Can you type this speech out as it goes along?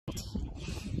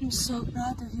I'm so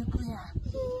proud of you, Kuya.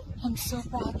 I'm so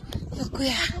proud. Look,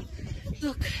 Kuya.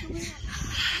 Look.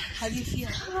 How do you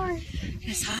feel?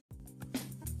 It's hot.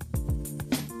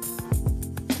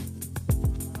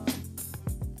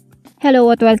 Hello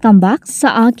at welcome back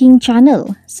sa aking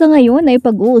channel. Sa ngayon ay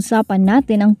pag-uusapan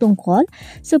natin ang tungkol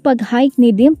sa pag-hike ni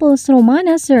Dimples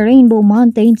Romana sa Rainbow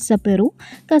Mountains sa Peru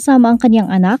kasama ang kanyang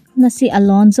anak na si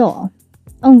Alonzo.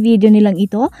 Ang video nilang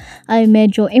ito ay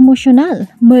medyo emosyonal.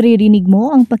 Maririnig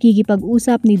mo ang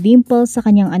pakikipag-usap ni Dimples sa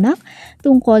kanyang anak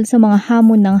tungkol sa mga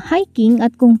hamon ng hiking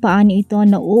at kung paano ito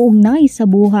nauugnay sa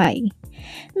buhay.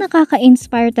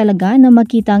 Nakaka-inspire talaga na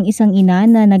makita ang isang ina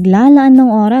na naglalaan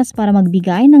ng oras para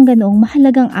magbigay ng ganoong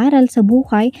mahalagang aral sa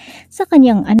buhay sa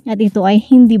kanyang anak. At ito ay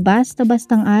hindi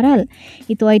basta-bastang aral.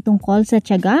 Ito ay tungkol sa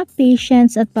tiyaga,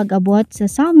 patience at pag-abot sa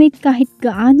summit kahit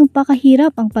gaano pa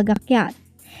kahirap ang pag-akyat.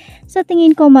 Sa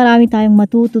tingin ko marami tayong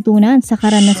matututunan sa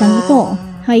karanasang ito.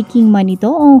 Hiking man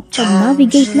ito o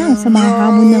pag-navigate lang sa mga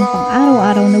hamon ng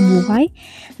pang-araw-araw na buhay,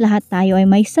 lahat tayo ay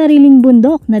may sariling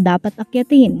bundok na dapat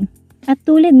akyatin. At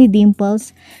tulad ni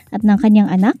Dimples at ng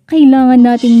kanyang anak, kailangan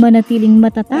nating manatiling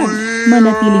matatag,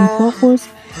 manatiling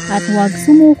focus at huwag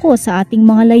sumuko sa ating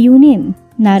mga layunin.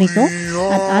 Narito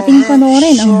at ating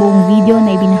panoorin ang buong video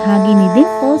na ibinahagi ni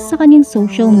Dimples sa kanyang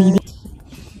social media.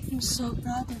 I'm so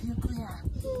proud of you, Kuya.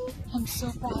 I'm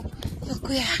so proud. Look,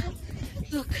 Kuya.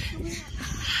 Look.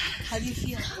 How do you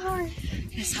feel?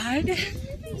 It's hard.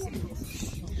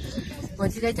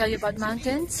 What did I tell you about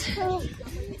mountains?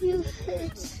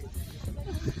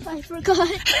 I forgot.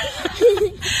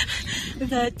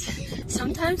 That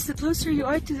sometimes the closer you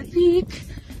are to the peak,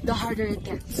 the harder it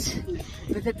gets.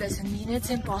 But that doesn't mean it's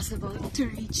impossible to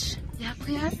reach. Yeah,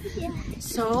 Kuya? Yeah.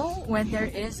 So, when there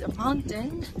is a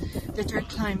mountain that you're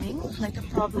climbing, like a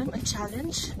problem, a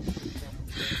challenge,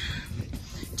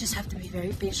 just have to be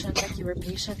very patient, like you were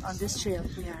patient on this trail,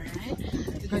 Kuya, right?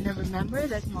 You're gonna remember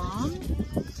that Mom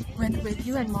went with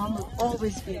you and Mom will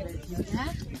always be with you,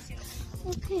 yeah?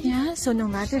 Okay. Yeah, so no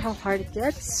matter how hard it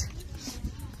gets,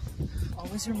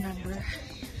 always remember,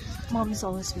 Mom is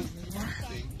always with you, yeah?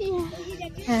 Yeah.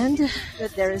 And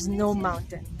that there is no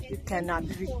mountain you cannot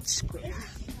reach, Kuya.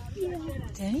 Yeah.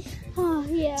 Okay? Oh,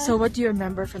 yeah. So what do you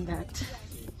remember from that?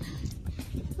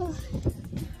 Oh.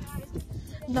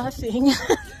 Nothing.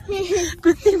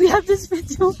 Good thing we have this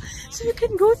video so you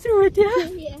can go through it, yeah?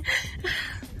 Yeah.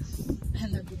 I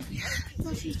love you, Kuya.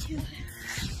 Love you too.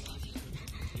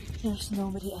 There's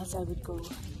nobody else I would go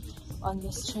on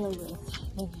this trail with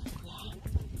than you, Kuya.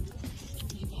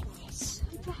 You got this.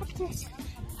 I got this.